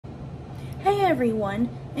Hey everyone,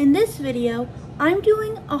 in this video I'm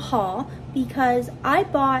doing a haul because I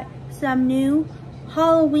bought some new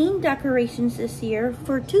Halloween decorations this year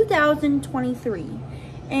for 2023,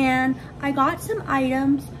 and I got some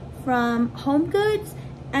items from HomeGoods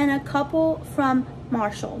and a couple from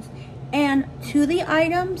Marshalls. And two of the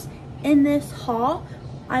items in this haul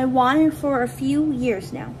I wanted for a few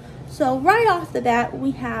years now. So right off the bat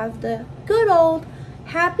we have the good old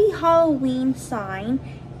Happy Halloween sign,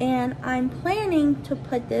 and I'm planning to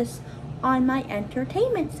put this on my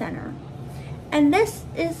entertainment center. And this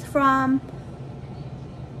is from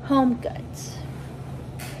HomeGoods.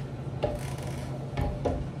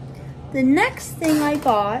 The next thing I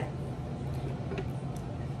bought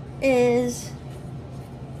is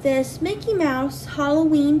this Mickey Mouse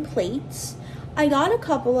Halloween plates. I got a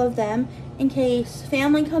couple of them in case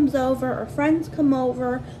family comes over or friends come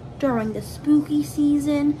over during the spooky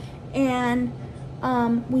season and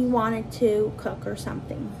we wanted to cook or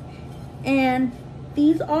something. And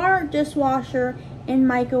these are dishwasher and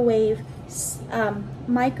microwave safe.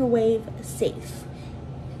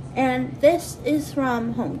 And this is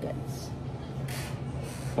from HomeGoods.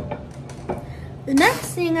 The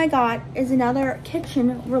next thing I got is another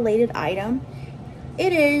kitchen related item.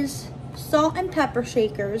 It is salt and pepper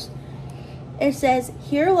shakers. It says,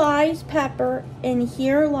 "Here lies pepper and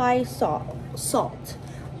here lies salt."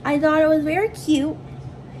 I thought it was very cute,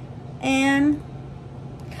 and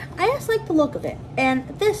I just like the look of it.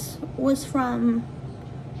 And this was from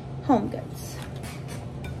HomeGoods.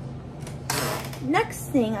 Next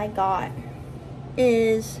thing I got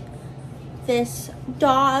is this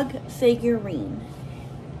dog figurine.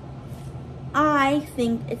 I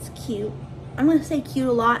think it's cute. I'm going to say cute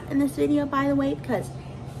a lot in this video, by the way, because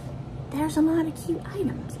there's a lot of cute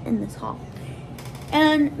items in this haul.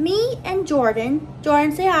 And me and Jordan,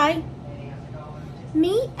 say hi.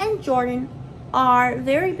 Me and Jordan are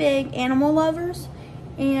very big animal lovers,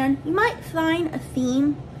 and you might find a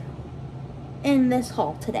theme in this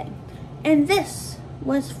haul today. And this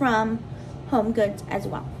was from HomeGoods as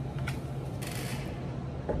well.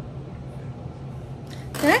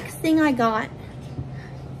 The next thing I got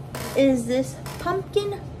is this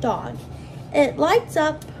pumpkin dog. It lights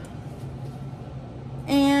up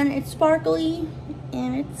and it's sparkly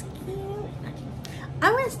and it's cute.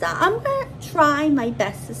 I'm gonna try my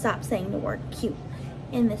best to stop saying the word cute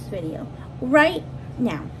in this video right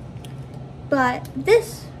now. But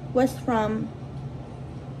this was from,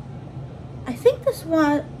 I think this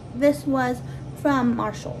was from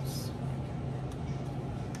Marshalls.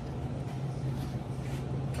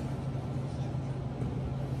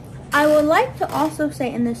 I would like to also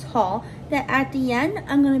say in this haul that at the end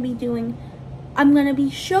I'm going to be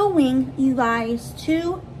showing you guys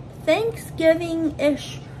two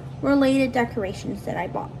Thanksgiving-ish related decorations that I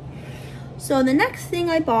bought. So the next thing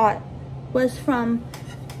I bought was from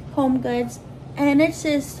HomeGoods, and it's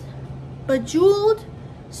this bejeweled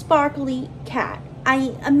sparkly cat.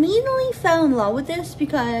 I immediately fell in love with this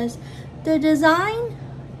because the design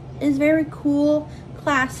is very cool,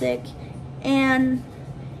 classic, and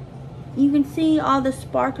you can see all the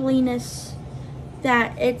sparkliness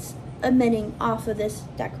that it's emitting off of this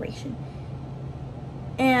decoration.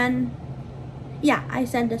 And yeah, I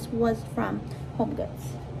said this was from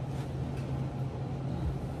HomeGoods.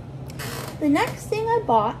 The next thing I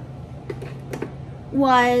bought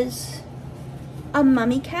was a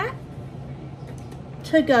mummy cat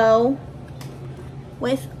to go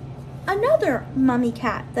with another mummy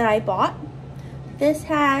cat that I bought. This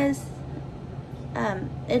has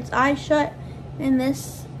its eyes shut, and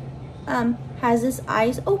this has its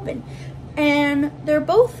eyes open. And they're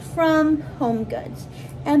both from HomeGoods,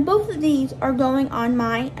 and both of these are going on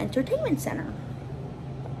my entertainment center.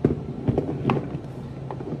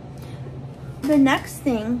 The next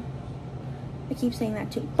thing, I keep saying that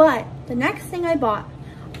too, but the next thing I bought,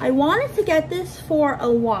 I wanted to get this for a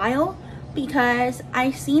while because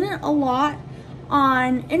I've seen it a lot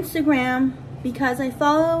on Instagram because I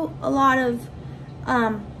follow a lot of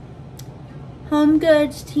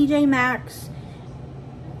HomeGoods, TJ Maxx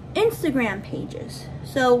Instagram pages.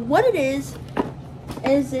 So what it is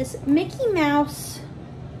this Mickey Mouse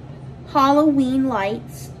Halloween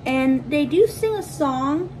lights, and they do sing a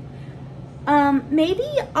song. Maybe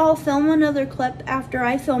I'll film another clip after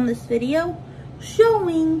I film this video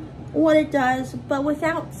showing what it does, but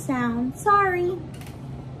without sound, sorry.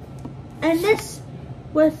 And this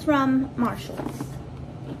was from Marshalls.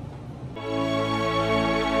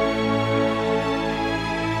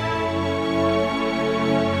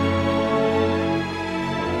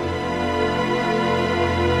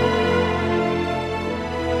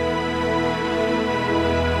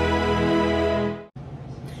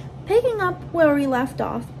 up where we left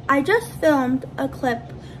off, I just filmed a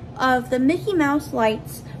clip of the Mickey Mouse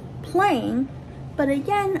lights playing, but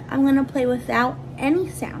again, I'm gonna play without any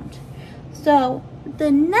sound. So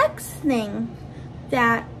the next thing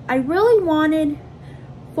that I really wanted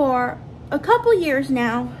for a couple years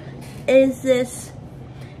now is this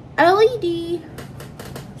LED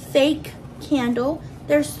fake candle.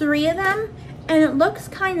 There's 3 of them and it looks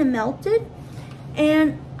kind of melted,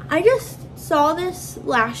 and I just saw this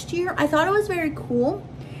last year. I thought it was very cool,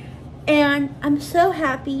 and I'm so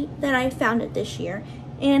happy that I found it this year,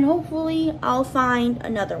 and hopefully I'll find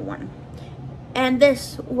another one. And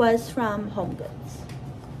this was from HomeGoods.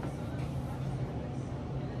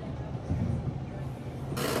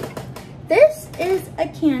 This is a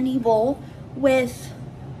candy bowl with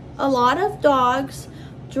a lot of dogs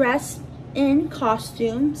dressed in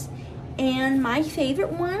costumes, and my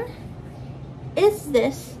favorite one is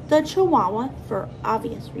this, the Chihuahua, for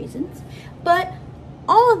obvious reasons, but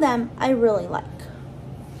all of them I really like.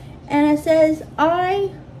 And it says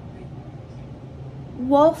I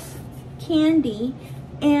Wolf Candy,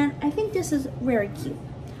 and I think this is very cute.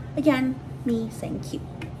 Again, me saying cute,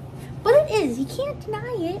 but it is, you can't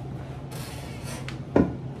deny it.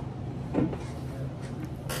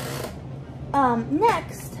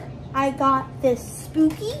 Next, I got this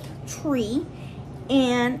spooky tree,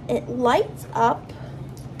 and it lights up,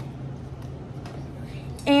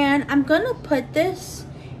 and I'm gonna put this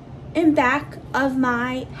in back of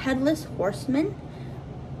my Headless Horseman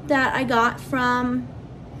that I got from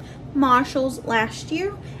Marshall's last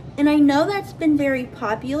year, and I know that's been very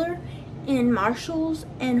popular in Marshall's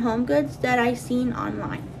and HomeGoods that I've seen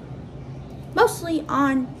online, mostly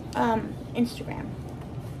on Instagram.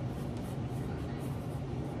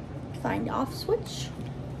 Find off switch.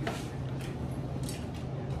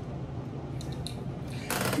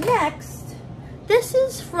 Next, this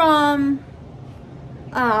is from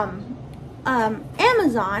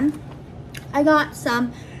Amazon. I got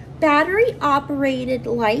some battery operated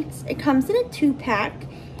lights. It comes in a 2-pack,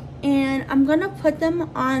 and I'm gonna put them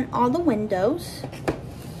on all the windows.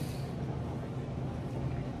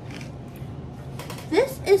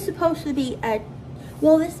 This is supposed to be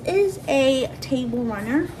this is a table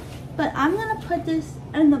runner, but I'm gonna put this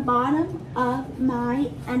in the bottom of my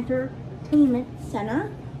entertainment center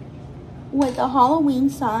with a Halloween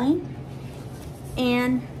sign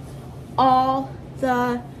and all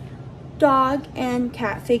the dog and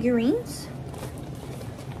cat figurines.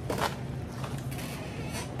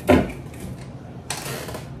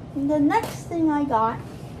 The next thing I got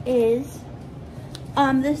is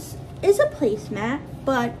this is a placemat,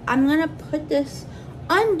 but I'm gonna put this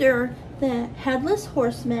under the Headless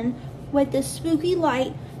Horseman with the spooky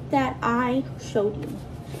light that I showed you.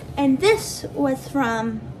 And this was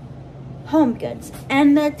from HomeGoods,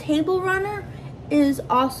 and the table runner is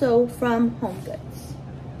also from HomeGoods.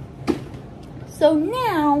 So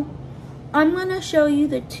now I'm gonna show you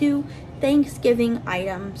the 2 Thanksgiving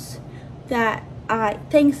items that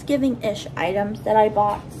Thanksgiving-ish items that I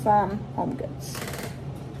bought from HomeGoods.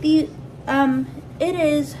 It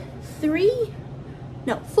is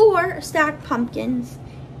 4 stacked pumpkins,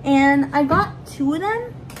 and I got 2 of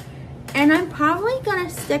them, and I'm probably gonna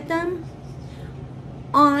stick them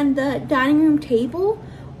on the dining room table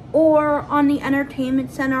or on the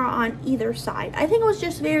entertainment center on either side. I think it was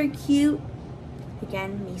just very cute.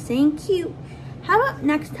 Again, me saying cute. How about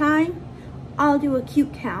next time I'll do a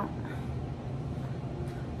cute count?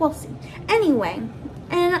 We'll see. Anyway,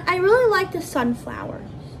 and I really like the sunflowers.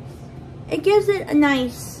 It gives it a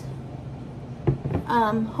nice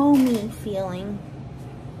homey feeling,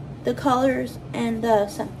 the colors and the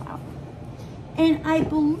sunflower. And I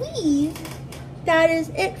believe that is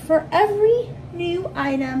it for every new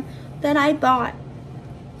item that I bought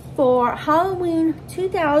for Halloween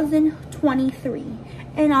 2023.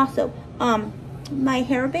 And also, my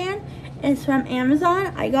hairband is from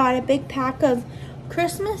Amazon. I got a big pack of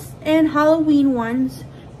Christmas and Halloween ones.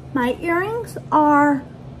 My earrings are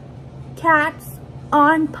cats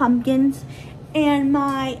on pumpkins, and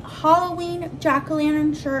my Halloween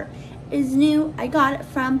jack-o'-lantern shirt is new. I got it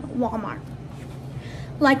from Walmart.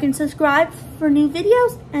 Like and subscribe for new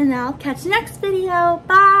videos, and I'll catch you next video.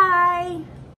 Bye!